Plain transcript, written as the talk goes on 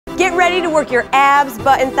Get ready to work your abs,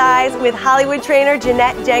 butt, and thighs with Hollywood trainer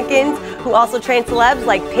Jeanette Jenkins, who also trains celebs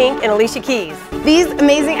like Pink and Alicia Keys. These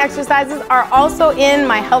amazing exercises are also in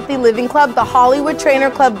my Healthy Living Club, the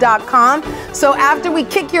HollywoodTrainerClub.com. So after we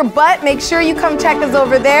kick your butt, make sure you come check us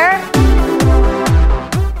over there.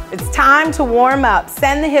 It's time to warm up.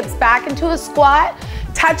 Send the hips back into a squat,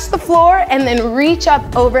 touch the floor, and then reach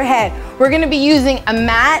up overhead. We're gonna be using a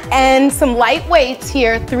mat and some light weights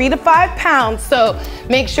here, 3 to 5 pounds. So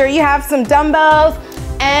make sure you have some dumbbells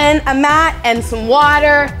and a mat and some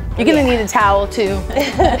water. You're gonna need a towel too.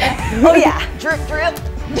 Oh yeah, drip, drip.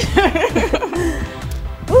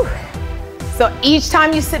 So each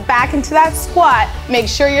time you sit back into that squat, make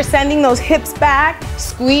sure you're sending those hips back,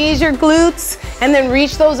 squeeze your glutes, and then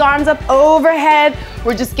reach those arms up overhead.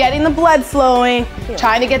 We're just getting the blood flowing,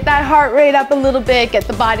 trying to get that heart rate up a little bit, get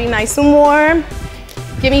the body nice and warm.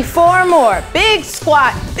 Give me 4 more. Big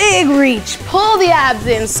squat, big reach. Pull the abs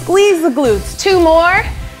in, squeeze the glutes. 2 more.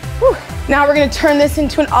 Whew. Now we're gonna turn this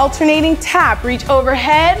into an alternating tap. Reach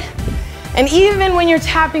overhead. And even when you're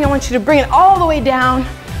tapping, I want you to bring it all the way down.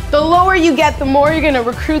 The lower you get, the more you're gonna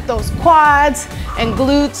recruit those quads and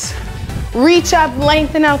glutes. Reach up,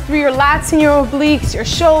 lengthen out through your lats and your obliques, your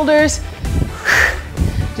shoulders.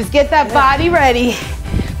 Just get that body ready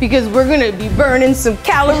because we're gonna be burning some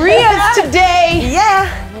calories today. Yeah.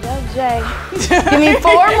 What up, Jay? Give me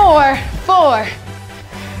 4 more. 4,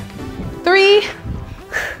 3,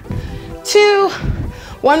 2,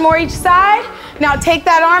 1 more each side. Now take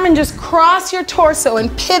that arm and just cross your torso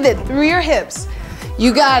and pivot through your hips.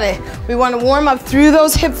 You got it. We want to warm up through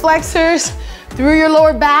those hip flexors, through your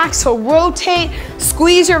lower back. So rotate,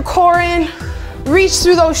 squeeze your core in, reach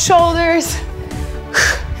through those shoulders.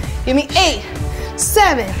 Give me 8,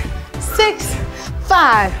 7, 6,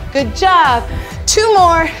 5. Good job. 2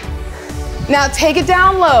 more. Now take it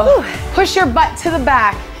down low. Push your butt to the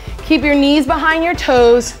back. Keep your knees behind your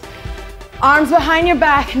toes, arms behind your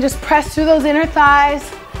back, and just press through those inner thighs.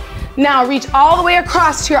 Now reach all the way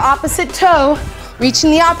across to your opposite toe.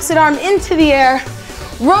 Reaching the opposite arm into the air,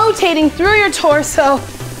 rotating through your torso.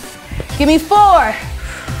 Give me 4,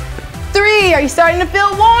 3. Are you starting to feel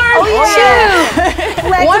warm? Oh, yeah. 2.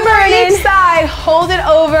 1 more on each side. Hold it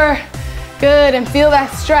over. Good, and feel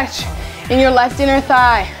that stretch in your left inner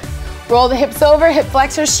thigh. Roll the hips over, hip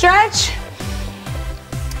flexor stretch.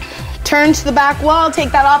 Turn to the back wall,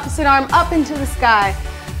 take that opposite arm up into the sky.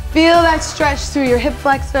 Feel that stretch through your hip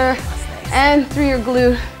flexor and through your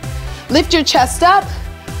glute. Lift your chest up,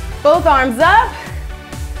 both arms up,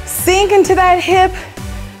 sink into that hip.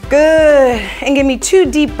 Good, and give me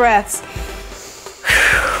 2 deep breaths.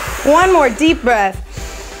 1 more deep breath.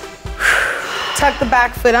 Tuck the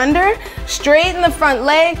back foot under, straighten the front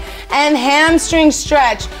leg, and hamstring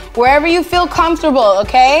stretch. Wherever you feel comfortable,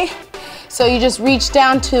 okay? So you just reach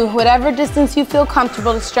down to whatever distance you feel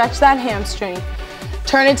comfortable to stretch that hamstring.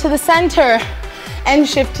 Turn it to the center and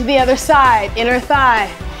shift to the other side, inner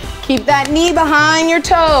thigh. Keep that knee behind your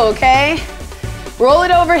toe, okay? Roll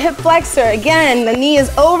it over hip flexor. Again, the knee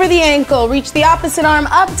is over the ankle. Reach the opposite arm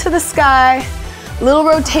up to the sky. Little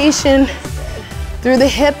rotation through the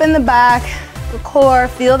hip and the back, the core.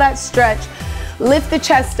 Feel that stretch. Lift the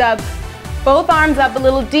chest up. Both arms up a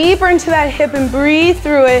little deeper into that hip and breathe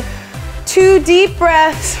through it. 2 deep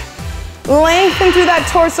breaths. Lengthen through that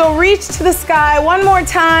torso. Reach to the sky. 1 more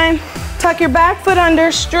time. Tuck your back foot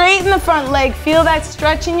under, straighten the front leg. Feel that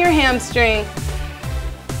stretch in your hamstring.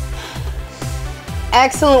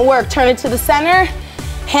 Excellent work. Turn it to the center,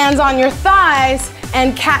 hands on your thighs,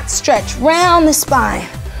 and cat stretch. Round the spine.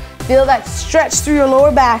 Feel that stretch through your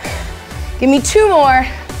lower back. Give me 2 more.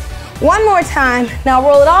 1 more time. Now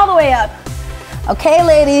roll it all the way up. Okay,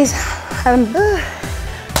 ladies.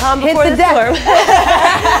 Hit the deck.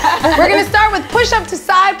 We're gonna start with push-up to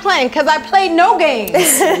side plank because I played no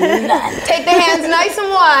games. Take the hands nice and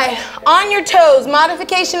wide, on your toes.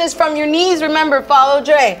 Modification is from your knees. Remember, follow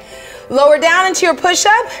Dre. Lower down into your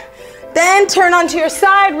push-up, then turn onto your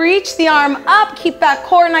side, reach the arm up, keep that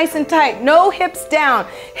core nice and tight. No hips down,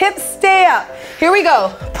 hips stay up. Here we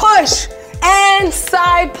go. Push and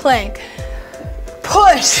side plank.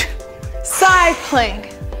 Push, side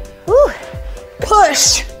plank. Woo.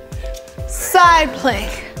 Push, side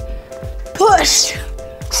plank. Push,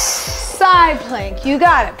 side plank. You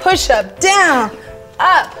got it. Push up, down,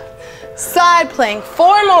 up, side plank.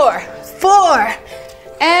 4 more. 4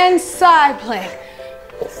 and side plank.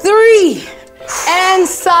 3 and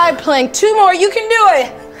side plank. 2 more. You can do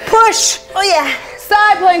it. Push. Oh yeah.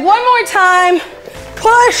 Side plank. 1 more time.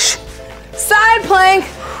 Push. Side plank.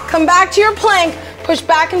 Come back to your plank. Push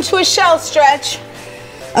back into a shell stretch.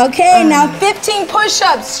 Okay, now 15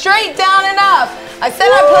 push-ups, straight down and up. I said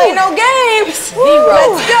I play no games.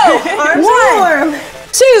 Let's go. Arms 1,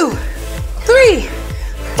 2, 3,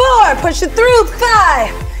 4. Push it through.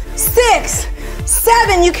 5, 6,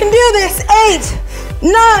 7. You can do this. 8,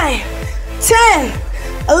 9, 10,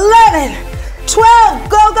 11, 12.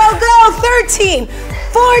 Go, go, go. 13,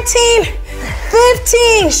 14,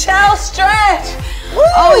 15. Shell stretch. Woo.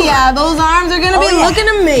 Oh yeah, those arms are gonna be looking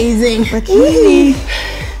amazing. Bikini.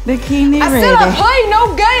 Bikini ready. I said I play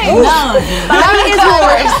no games. Body is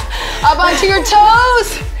yours. Up onto your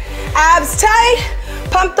toes. Abs tight.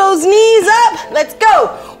 Pump those knees up. Let's go.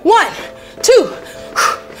 1, 2.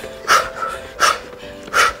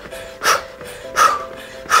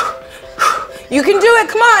 You can do it.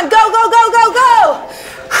 Come on. Go, go, go, go, go.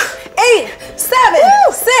 8, 7,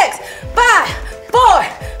 6, 5, 4,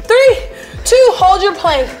 3, 2. Hold your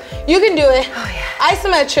plank. You can do it. Oh, yeah.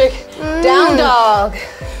 Isometric. Down dog.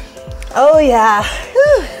 Oh yeah.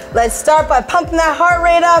 Let's start by pumping that heart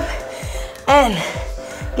rate up and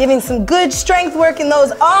giving some good strength work in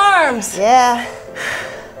those arms. Yeah.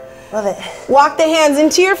 Love it. Walk the hands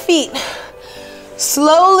into your feet.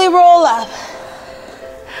 Slowly roll up.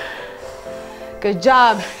 Good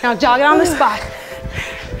job. Now jog it on the spot.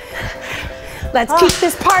 Let's keep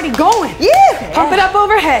this party going. Yeah. Pump it up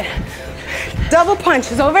overhead. Double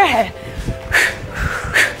punches overhead.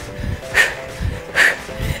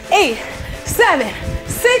 8, 7,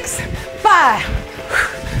 6, 5.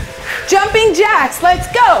 Jumping jacks, let's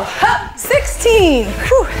go. Up, 16.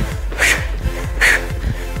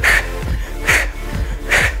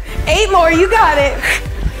 8 more, you got it.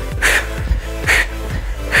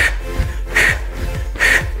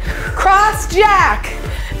 Cross jack,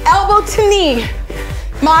 elbow to knee.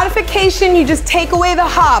 Modification, you just take away the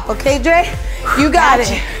hop, okay, Dre? You got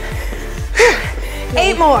it.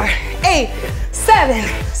 8 more. 8, 7,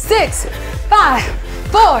 6, 5,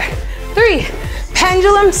 4, 3.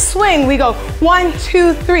 Pendulum swing. We go 1,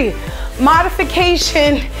 2, 3.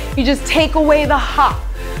 Modification, you just take away the hop,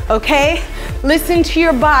 okay? Listen to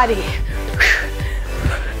your body.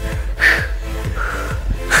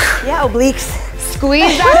 Yeah, obliques.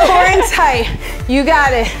 Squeeze that core in tight. You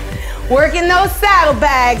got it. Working those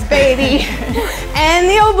saddlebags, baby. And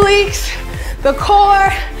the obliques, the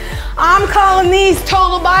core. I'm calling these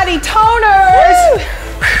total body toners.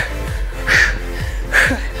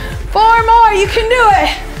 4 more, you can do it.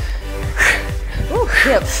 Ooh,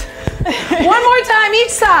 hips. 1 more time each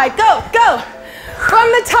side, go, go.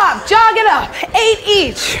 From the top, jog it up, 8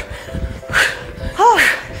 each.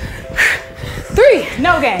 3,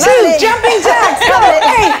 No game. 2, jumping jacks, go,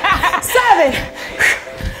 8, 7.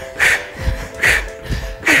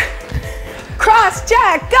 Cross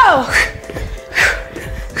jack, go.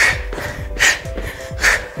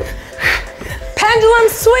 Pendulum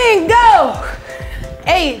swing, go.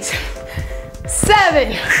 8,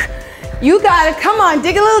 7. You got it, come on,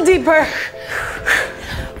 dig a little deeper.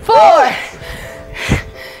 4.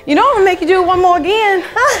 You know I'm gonna make you do it 1 more again.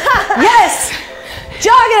 Yes,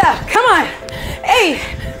 jog it up, come on. 8,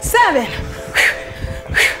 7,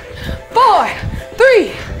 4,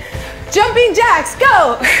 3. Jumping jacks,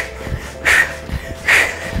 go.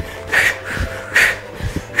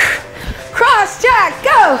 Cross jack,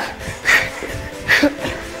 go.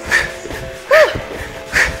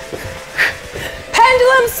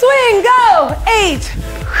 Pendulum swing, go. 8,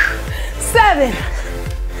 7.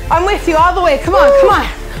 I'm with you all the way. Come on, come on.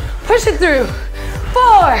 Push it through.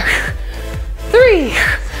 4, 3,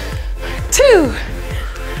 2.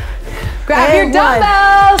 Grab And your 1.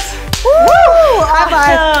 dumbbells. Woo! High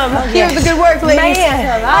five. Awesome. Here's the good work, ladies.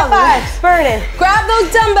 Man, High five. burning. Grab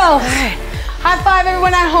those dumbbells. High five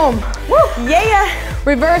everyone at home. Woo! Yeah.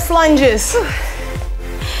 Reverse lunges.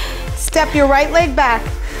 Step your right leg back.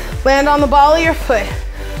 Land on the ball of your foot.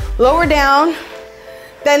 Lower down.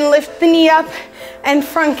 Then lift the knee up and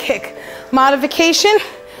front kick. Modification,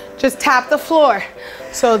 just tap the floor.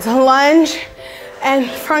 So it's a lunge and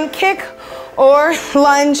front kick or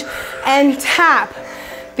lunge and tap.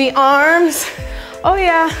 The arms, oh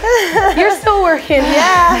yeah, you're still working.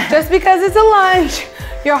 Yeah. Just because it's a lunge,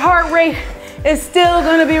 your heart rate is still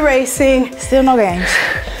gonna be racing. Still no games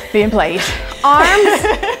being played. Arms,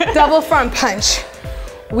 double front punch.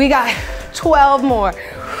 We got 12 more.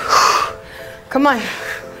 Come on.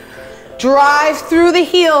 Drive through the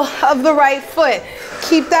heel of the right foot.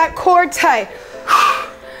 Keep that core tight.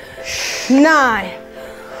 9.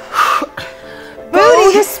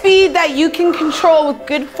 Go the speed that you can control with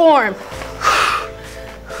good form.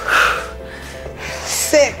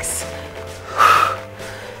 6.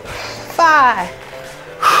 5.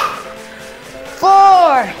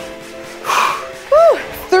 4.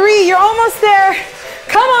 3. You're almost there.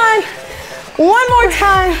 Come on. One more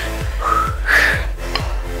time.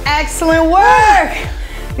 Excellent work.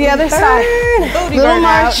 The other side. Little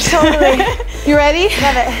march. Totally. You ready?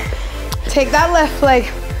 Love it. Take that left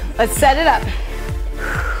leg. Let's set it up.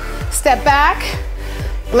 Step back.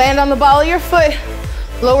 Land on the ball of your foot.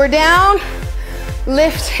 Lower down.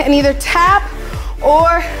 Lift and either tap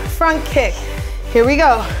or front kick. Here we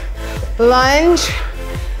go. Lunge.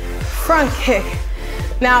 Front kick.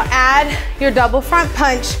 Now add your double front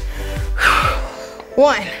punch.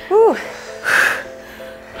 1. Woo.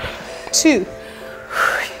 2.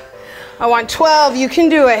 I want 12. You can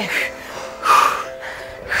do it.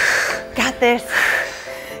 Got this.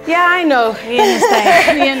 Yeah, I know. We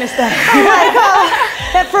understand. We understand. I'm like, oh,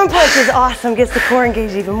 that front punch is awesome. Gets the core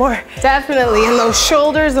engaged even more. Definitely. And those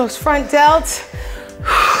shoulders, those front delts.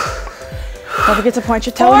 Don't forget to point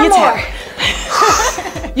your toe 4 and your more.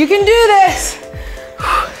 tail. You can do this.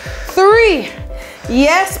 3.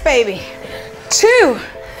 Yes, baby. 2.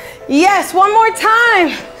 Yes, one more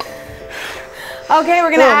time. Okay,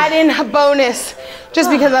 we're gonna add in a bonus just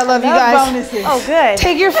because I love you guys. Bonuses. Oh, good.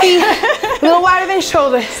 Take your feet a little wider than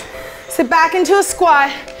shoulders. Sit back into a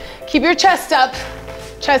squat. Keep your chest up,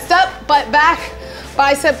 butt back,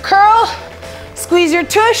 bicep curl. Squeeze your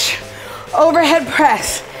tush, overhead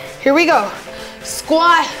press. Here we go.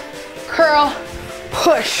 Squat, curl,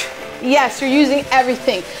 push. Yes, you're using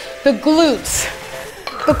everything. The glutes,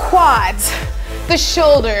 the quads, the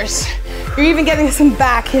shoulders. You're even getting some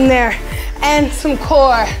back in there and some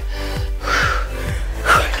core.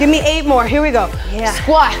 Give me 8 more. Here we go. Yeah.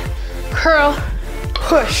 Squat, curl,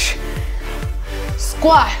 push.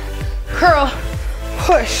 Squat, curl,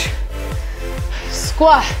 push.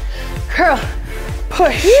 Squat, curl,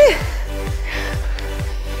 push.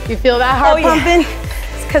 You feel that heart pumping?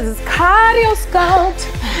 It's because it's cardio sculpt.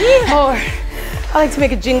 Or I like to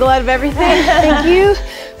make a jingle out of everything. Thank you.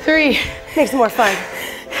 3. Makes it more fun.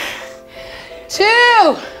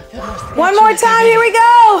 2. One more time. Here we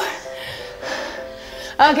go.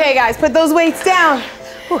 Okay, guys, put those weights down.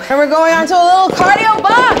 And we're going on to a little cardio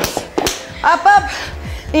box. Up, up,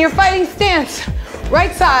 in your fighting stance.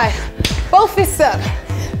 Right side, both fists up.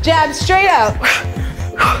 Jab straight out.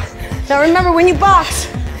 Now remember, when you box,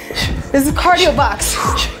 this is a cardio box.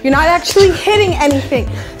 You're not actually hitting anything.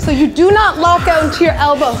 So you do not lock out into your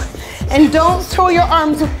elbow. And don't throw your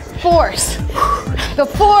arms with force. The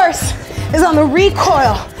force is on the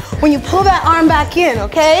recoil when you pull that arm back in,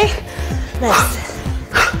 okay? Nice.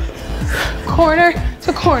 Corner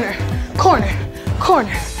to corner, corner,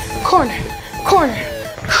 corner, corner, corner.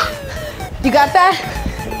 You got that?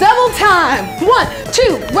 Double time. 1,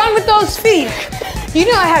 2, run with those feet. You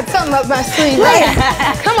knew I had something up my sleeve, right?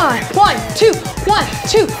 Come on. 1, 2, 1,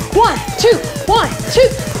 2, 1, 2, 1, 2.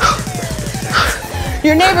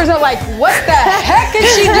 Your neighbors are like, what the heck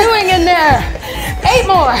is she doing in there? 8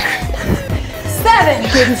 more. 7.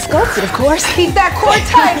 Getting sculpted, of course. Keep that core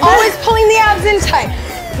tight, always pulling the abs in tight.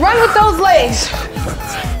 Run with those legs.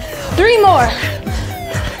 3 more.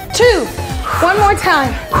 2. One more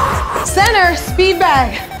time. Center, speed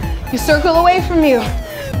bag. You circle away from you.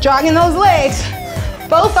 Jogging those legs.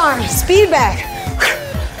 Both arms, speed bag.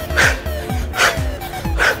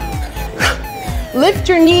 Lift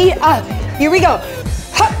your knee up. Here we go.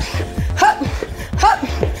 Hup, hup, hup,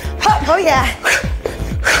 hup. Oh, yeah.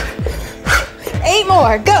 8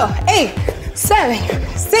 more. Go. 8, 7,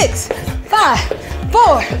 6, 5,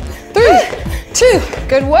 4, 3, 2.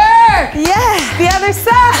 Good work. Yeah. The other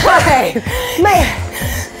side. Man.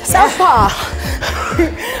 Southpaw.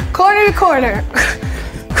 Corner to corner.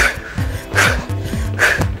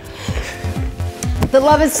 The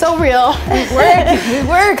love is so real. We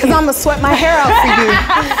work, because I'm going to sweat my hair out for you.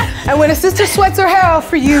 And when a sister sweats her hair out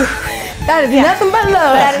for you, that is nothing but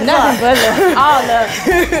love. That is Nothing but love. All love.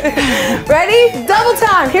 Ready? Double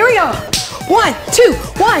time. Here we go. 1, 2,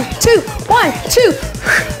 1, 2, 1, 2.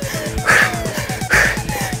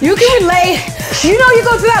 You can relate. You know you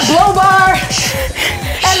go to that blow bar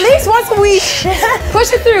at least once a week.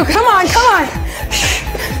 Push it through. Come on, come on.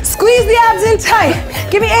 Squeeze the abs in tight.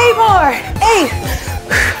 Give me 8 more. 8,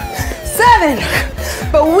 7.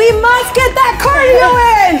 But we must get that cardio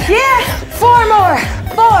in. Yeah. 4 more.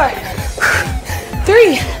 4,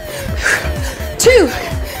 3, 2,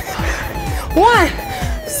 1.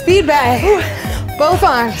 Speed bag. Both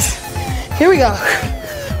arms. Here we go.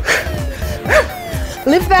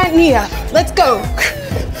 Lift that knee up. Let's go.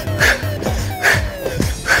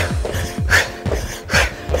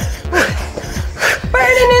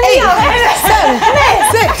 Burning in the oven. 7,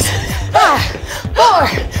 6, 5, 4,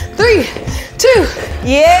 3, 2.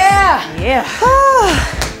 Yeah. Yeah.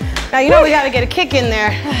 Now you know we gotta get a kick in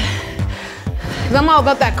there. Cause I'm all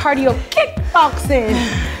about that cardio kick. boxing.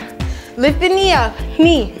 Lift the knee up,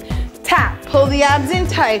 knee, tap, pull the abs in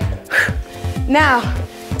tight. Now,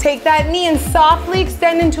 take that knee and softly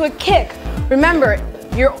extend into a kick. Remember,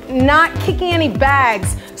 you're not kicking any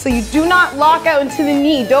bags, so you do not lock out into the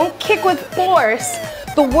knee. Don't kick with force.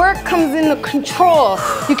 The work comes in the control.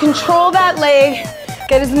 You control that leg,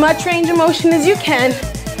 get as much range of motion as you can.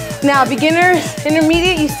 Now, beginners,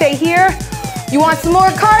 intermediate, you stay here. You want some more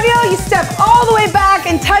cardio? You step all the way back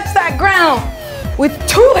and touch that ground with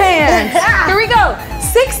 2 hands. Here we go.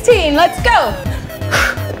 16, let's go.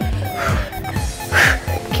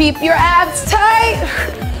 Keep your abs tight.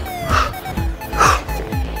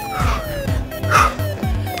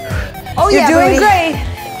 Oh, You're yeah, doing baby. great.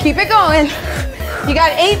 Keep it going. You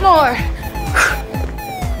got 8 more.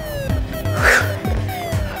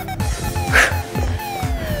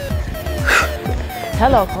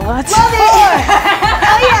 Hello, quads. 4. Oh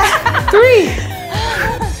yeah. 3,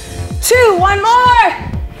 2, 1 more.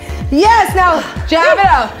 Yes, now jab it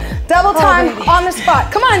out. Double time on the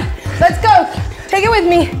spot. Come on, let's go. Take it with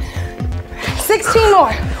me. 16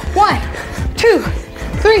 more. 1, 2,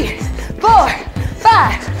 3, 4,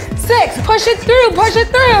 5, 6. Push it through, push it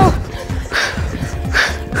through.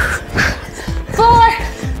 4,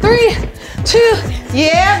 3, 2.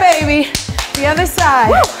 Yeah, baby. The other side.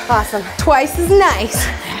 Woo. Awesome. Twice as nice.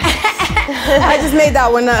 I just made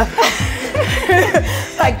that one up.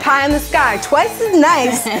 Like pie in the sky. Twice as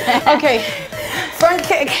nice. Okay, front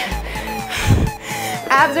kick.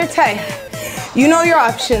 Abs are tight. You know your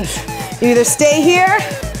options. You either stay here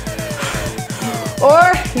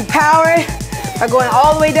or you power it by going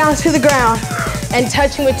all the way down to the ground and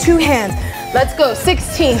touching with 2 hands. Let's go,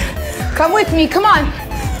 16. Come with me, come on.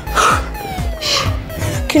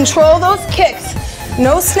 Control those kicks.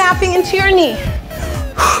 No snapping into your knee.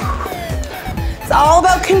 It's all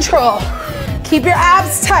about control. Keep your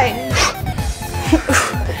abs tight.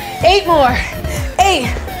 8 more. 8,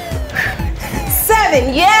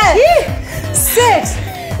 7, yes. 6,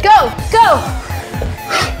 go, go.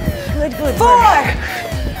 Good, good. 4,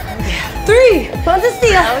 3, Fun to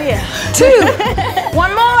steal. Oh, yeah. 2,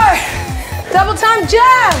 1 more. Double time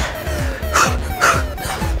jab.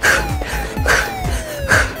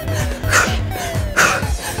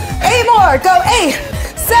 8 more. Go 8,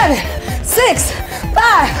 7, 6,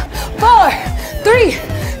 5, 4, 3,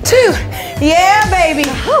 2. Yeah, baby.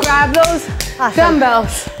 Grab those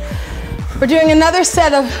dumbbells. We're doing another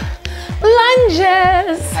set of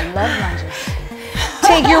lunges. I love lunges.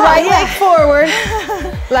 Take your right leg forward,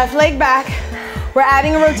 left leg back. We're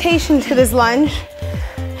adding a rotation to this lunge.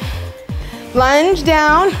 Lunge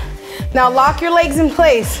down. Now lock your legs in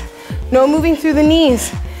place. No moving through the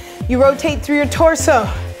knees. You rotate through your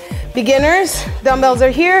torso. Beginners, dumbbells are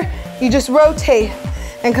here. You just rotate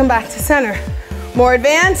and come back to center. More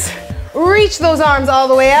advanced, reach those arms all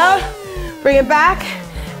the way out. Bring it back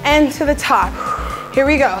and to the top. Here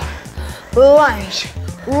we go. Lunge,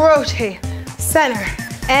 rotate, center,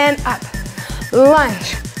 and up.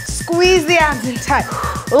 Lunge, squeeze the abs in tight.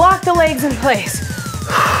 Lock the legs in place.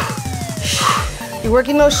 You're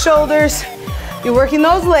working those shoulders. You're working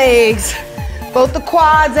those legs. Both the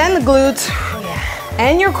quads and the glutes.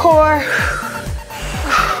 And your core.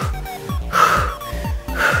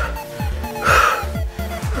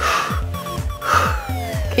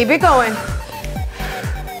 Keep it going.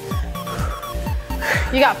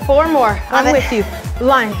 You got 4 more. I'm with you.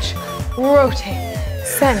 Lunge, rotate,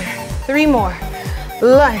 center. 3 more.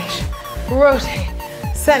 Lunge, rotate,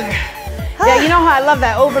 center. Yeah, you know how I love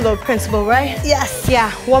that overload principle, right? Yes.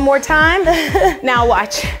 Yeah, 1 more time. Now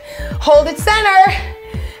watch. Hold it center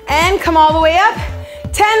and come all the way up.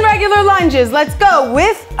 10 regular lunges. Let's go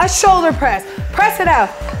with a shoulder press. Press it out.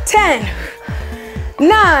 10, 9,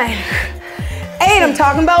 8. I'm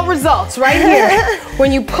talking about results right here.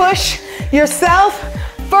 When you push yourself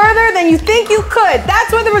further than you think you could.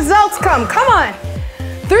 That's where the results come. Come on.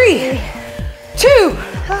 3, 2,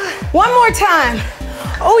 1 more time.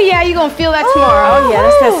 Oh yeah, you're gonna feel that tomorrow. Oh, yeah,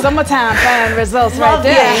 that's that summertime fun results right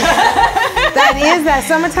there. Yeah. That is that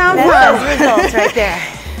summertime fun. That's results right there.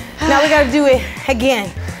 Now we gotta do it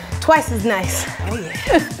again. Twice as nice. Oh, yeah.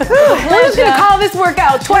 We're just gonna call this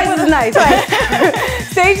workout twice as nice.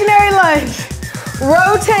 Stationary lunge.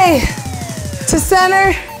 Rotate to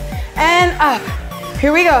center and up.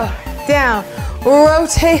 Here we go. Down.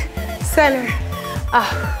 Rotate, center,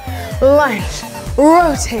 up. Lunge.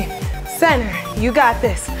 Rotate, center. You got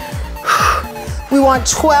this. We want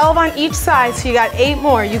 12 on each side, so you got 8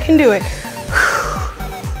 more. You can do it.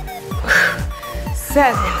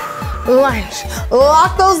 7. Lunge.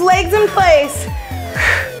 Lock those legs in place.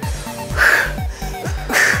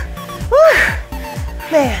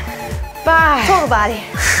 Man. 5. Total body.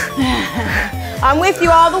 I'm with you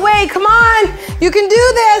all the way. Come on. You can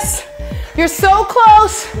do this. You're so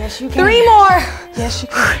close. Yes, you can. 3 more. Yes, you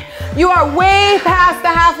can. You are way past the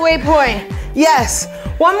halfway point. Yes.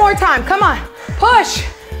 One more time. Come on. Push.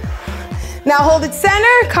 Now hold it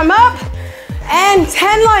center. Come up. And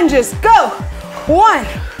 10 lunges. Go. 1,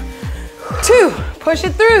 2. Push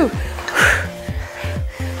it through.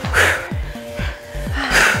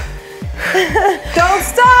 Don't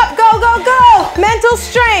stop. Go, go, go. Mental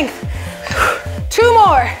strength. 2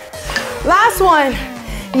 more. Last one.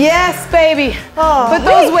 Yes, baby. Oh, put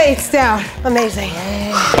those weights down. Amazing.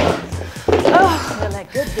 Oh.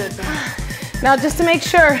 Good. Now, just to make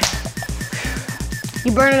sure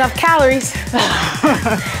you burn enough calories,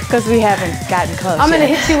 Because we haven't gotten close I'm gonna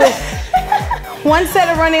yet. hit you with 1 set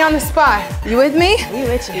of running on the spot. You with me? We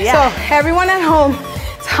with you. Yeah. So everyone at home,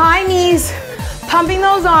 it's high knees, pumping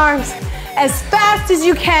those arms as fast as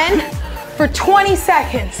you can for 20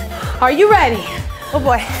 seconds. Are you ready? Oh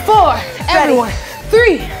boy. 4, everyone.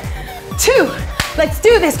 3, 2, let's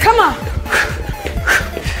do this, come on.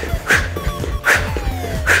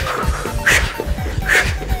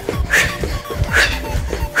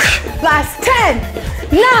 Last 10,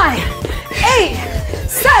 9, 8,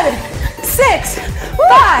 7, 6,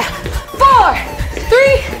 5, 4,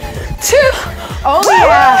 3, 2. Oh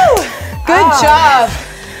yeah. Good job.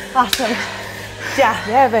 Awesome. Yeah.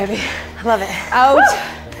 Yeah, baby. I love it. Out.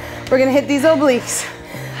 We're gonna hit these obliques.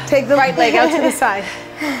 Take the right leg out to the side.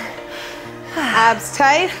 Abs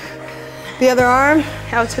tight. The other arm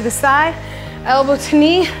out to the side. Elbow to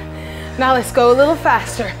knee. Now let's go a little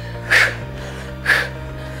faster.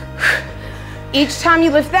 Each time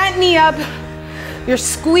you lift that knee up, you're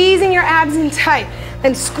squeezing your abs in tight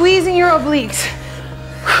and squeezing your obliques.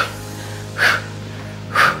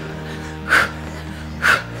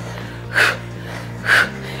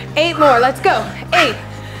 8 more, let's go. 8,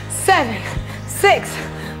 7, 6,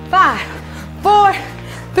 5, 4,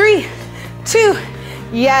 3, 2.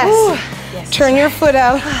 Yes. Yes. Turn your foot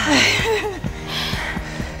out.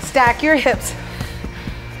 Stack your hips.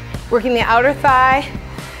 Working the outer thigh,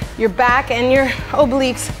 your back and your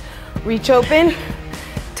obliques. Reach open,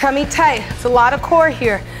 tummy tight. It's a lot of core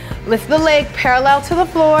here. Lift the leg parallel to the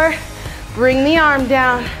floor. Bring the arm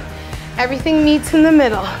down. Everything meets in the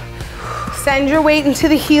middle. Send your weight into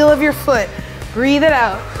the heel of your foot. Breathe it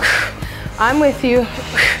out. I'm with you.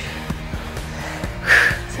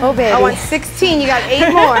 Oh baby. I want 16, you got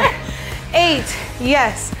 8 more. 8,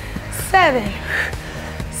 yes. 7,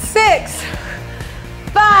 6,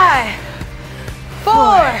 5,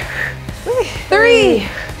 4, 3,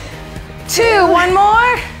 2, 1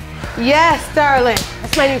 more. Yes, darling.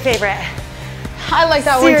 That's my new favorite. I like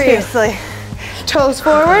that one too. Seriously. Toes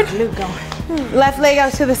forward. Glute going. Left leg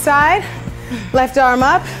out to the side. Left arm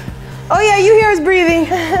up. Oh yeah, you hear us breathing.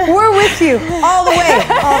 We're with you all the way.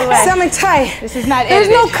 All the way. Stomach tight. This is not There's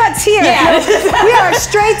edited. no cuts here. We are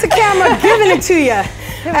straight to camera, giving it to you.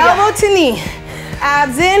 Elbow to knee.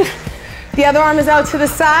 Abs in. The other arm is out to the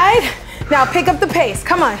side. Now pick up the pace.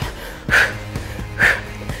 Come on.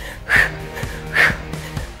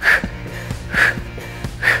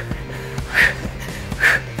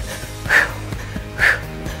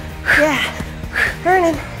 Yeah.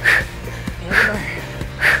 Burning.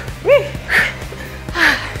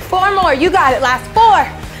 4 more, you got it. Last 4,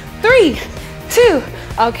 3, 2.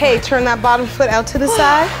 Okay, turn that bottom foot out to the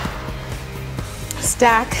side.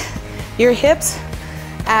 Stack your hips,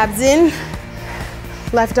 abs in,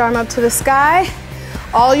 left arm up to the sky.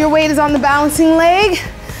 All your weight is on the balancing leg.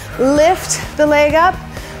 Lift the leg up,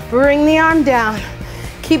 bring the arm down.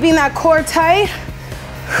 Keeping that core tight.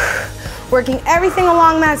 Working everything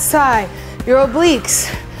along that side. Your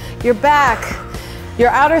obliques, your back, your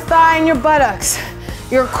outer thigh and your buttocks.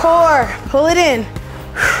 Your core, pull it in.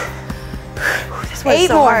 This one's 8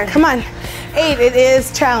 so more, hard. come on. 8, it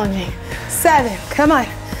is challenging. 7, come on.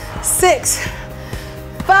 6,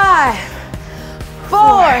 5,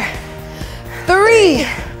 4, 3,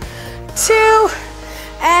 2,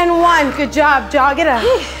 and 1. Good job, jog it up.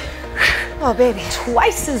 Oh baby.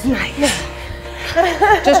 Twice as nice.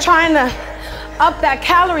 Just trying to up that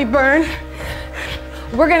calorie burn.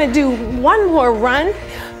 We're gonna do 1 more run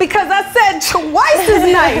because I said twice as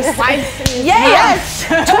nice. Yes.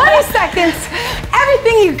 20 seconds.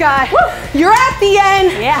 Everything you got. You're at the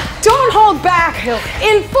end. Yeah. Don't hold back.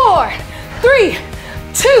 In 4, 3,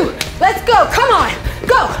 2. Let's go. Come on.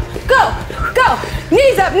 Go. Go. Go.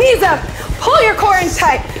 Knees up. Knees up. Pull your core in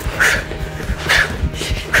tight.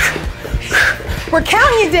 We're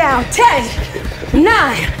counting you down. 10,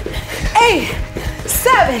 9, 8,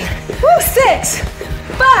 7, 6,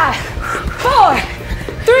 5, 4,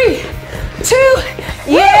 3, 2.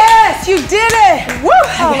 Yes, you did it. Woo.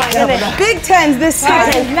 Oh my goodness. Big 10s this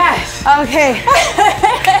time. Nice. Okay.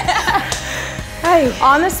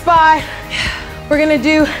 On the spot, we're gonna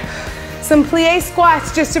do some plie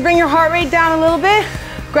squats just to bring your heart rate down a little bit.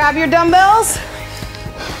 Grab your dumbbells.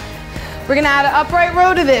 We're gonna add an upright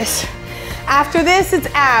row to this. After this, it's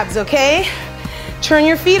abs, okay? Turn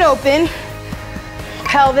your feet open.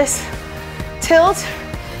 Pelvis tilt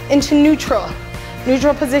into neutral.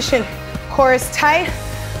 Neutral position. Core is tight.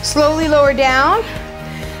 Slowly lower down.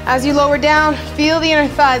 As you lower down, feel the inner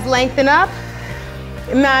thighs lengthen up.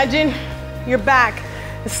 Imagine your back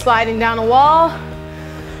is sliding down a wall.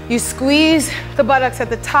 You squeeze the buttocks at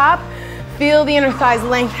the top. Feel the inner thighs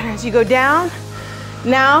lengthen as you go down.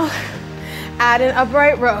 Now, add an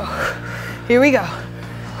upright row. Here we go.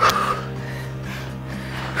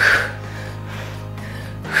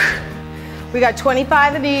 We got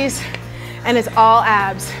 25 of these, and it's all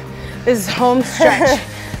abs. This is home stretch.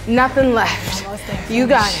 Nothing left. You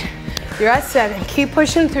got it. You're at 7. Keep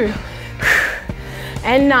pushing through.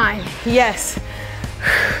 And 9. Yes.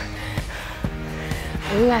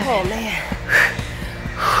 11. Oh man.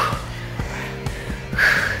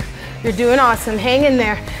 You're doing awesome. Hang in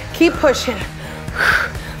there. Keep pushing.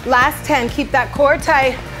 Last 10. Keep that core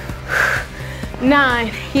tight.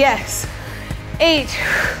 9. Yes. 8.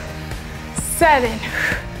 7.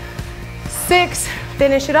 6.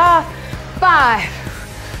 Finish it off. 5.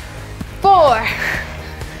 4.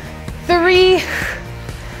 3.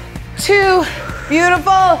 2.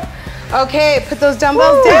 Beautiful. Okay, put those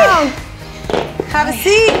dumbbells down. Have a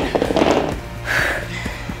seat.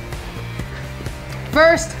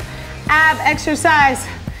 First ab exercise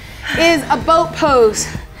is a boat pose.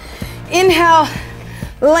 Inhale,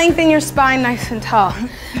 lengthen your spine nice and tall.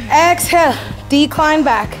 Exhale, decline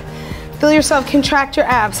back. Feel yourself contract your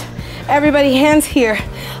abs. Everybody, hands here.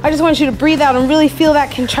 I just want you to breathe out and really feel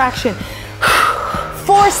that contraction.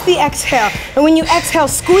 Force the exhale. And when you exhale,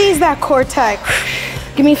 squeeze that core tight.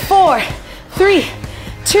 Give me 4, 3,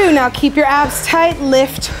 2. Now keep your abs tight.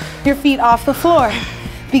 Lift your feet off the floor.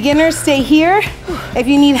 Beginners, stay here. If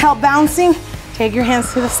you need help bouncing, take your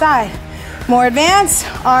hands to the side. More advanced,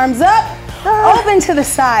 arms up, open to the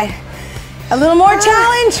side. A little more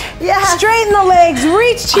challenge. Yeah. Straighten the legs,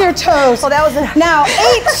 reach to your toes. Oh, that was enough. Now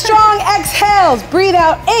 8 strong exhales. Breathe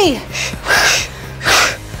out. 8,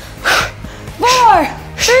 4,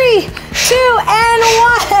 3, 2, and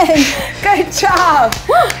 1. Good job.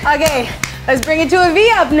 Okay, let's bring it to a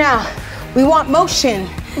V up now. We want motion.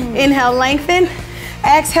 Inhale, lengthen.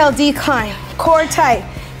 Exhale, decline. Core tight.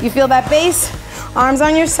 You feel that base? Arms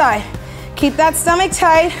on your side. Keep that stomach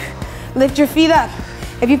tight. Lift your feet up.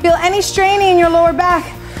 If you feel any straining in your lower back,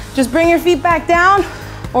 just bring your feet back down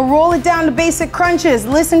or roll it down to basic crunches.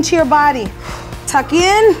 Listen to your body. Tuck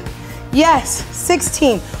in. Yes,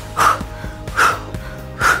 16.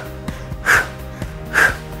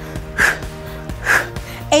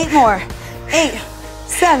 8 more. 8,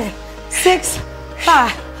 7, 6,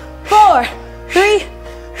 5, 4, 3,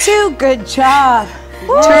 2. Good job.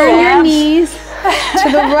 Turn your knees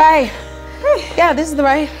to the right. Yeah, this is the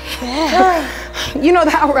right. Yeah. You know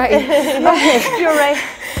that right. Okay. You're right.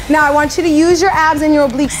 Now I want you to use your abs and your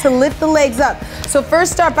obliques to lift the legs up. So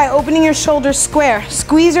first start by opening your shoulders square.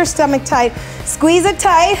 Squeeze your stomach tight. Squeeze it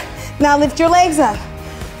tight. Now lift your legs up.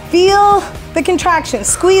 Feel the contraction.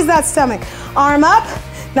 Squeeze that stomach. Arm up.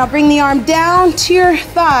 Now bring the arm down to your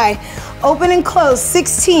thigh. Open and close.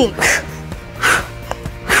 16.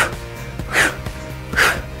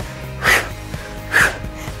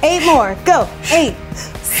 8 more. Go. 8,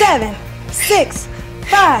 7, 6,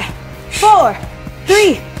 5, 4,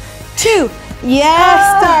 3, 2.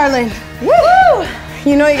 Yes, darling. Woo!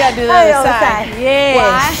 You know you gotta do the other side. Yeah.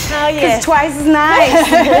 Why? Oh, yeah. Because twice as nice.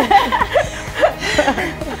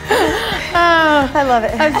 I love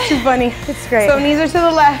it. That's too funny. It's great. So knees are to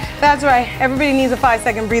the left. That's right. Everybody needs a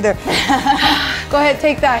 5-second breather. Go ahead,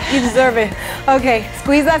 take that. You deserve it. Okay,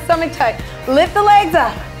 squeeze that stomach tight. Lift the legs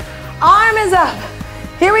up. Arm is up.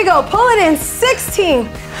 Here we go. Pull it in. 16.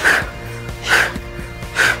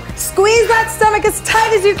 Squeeze that stomach as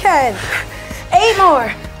tight as you can. 8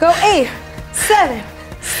 more. Go. 8, 7,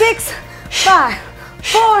 6, 5,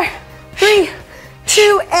 4, 3,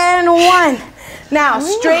 2, and 1. Now,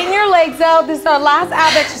 straighten your legs out. This is our last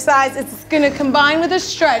ab exercise. It's gonna combine with a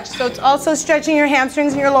stretch, so it's also stretching your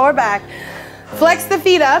hamstrings and your lower back. Flex the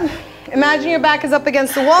feet up. Imagine your back is up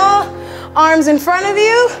against the wall, arms in front of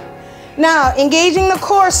you. Now, engaging the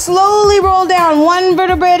core, slowly roll down, 1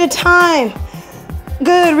 vertebra at a time.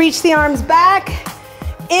 Good, reach the arms back.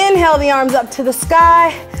 Inhale the arms up to the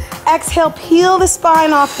sky. Exhale, peel the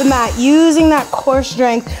spine off the mat, using that core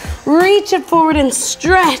strength. Reach it forward and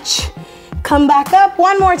stretch. Come back up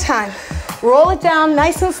one more time. Roll it down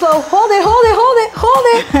nice and slow. Hold it, hold it, hold it, hold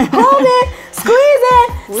it, hold it. Squeeze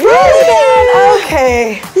it, squeeze it.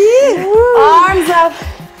 Okay. Arms up.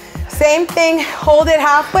 Same thing, hold it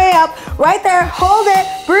halfway up. Right there, hold it,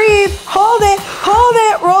 breathe, hold it,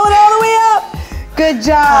 roll it all the way up. Good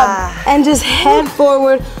job. And just head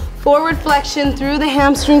forward, forward flexion through the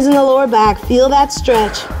hamstrings and the lower back. Feel that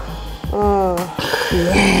stretch. Oh,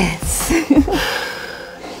 yes.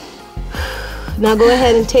 Now go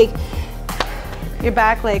ahead and take your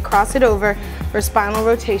back leg, cross it over for spinal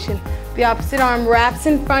rotation. The opposite arm wraps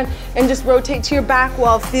in front and just rotate to your back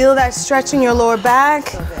wall. Feel that stretch in your lower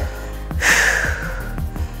back.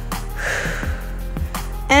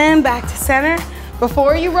 And back to center.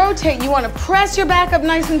 Before you rotate, you want to press your back up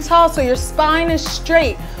nice and tall so your spine is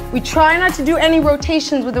straight. We try not to do any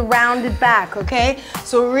rotations with a rounded back, okay?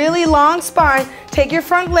 So really long spine. Take your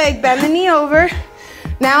front leg, bend the knee over.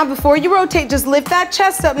 Now, before you rotate, just lift that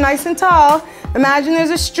chest up nice and tall. Imagine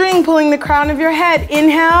there's a string pulling the crown of your head.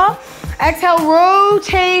 Inhale, exhale,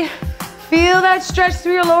 rotate. Feel that stretch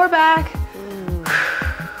through your lower back.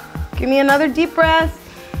 Give me another deep breath.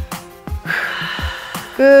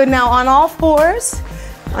 Good, now on all fours,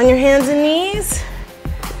 on your hands and knees.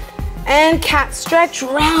 And cat stretch,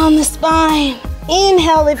 round the spine.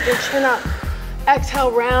 Inhale, lift your chin up.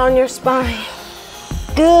 Exhale, round your spine.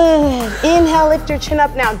 Good, inhale, lift your chin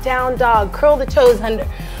up. Now down dog, curl the toes under.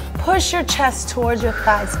 Push your chest towards your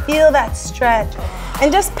thighs. Feel that stretch.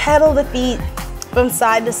 And just pedal the feet from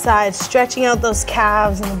side to side, stretching out those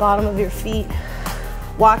calves and the bottom of your feet.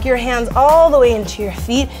 Walk your hands all the way into your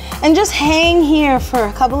feet and just hang here for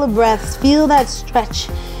a couple of breaths. Feel that stretch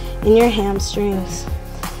in your hamstrings.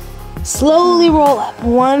 Slowly roll up,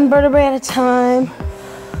 one vertebrae at a time.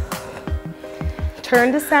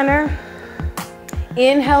 Turn to center.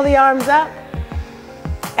 Inhale the arms up.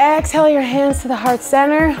 Exhale your hands to the heart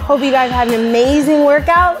center. Hope you guys had an amazing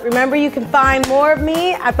workout. Remember, you can find more of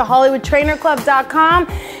me at thehollywoodtrainerclub.com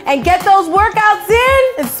and get those workouts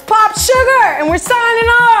in. It's POPSUGAR, and we're signing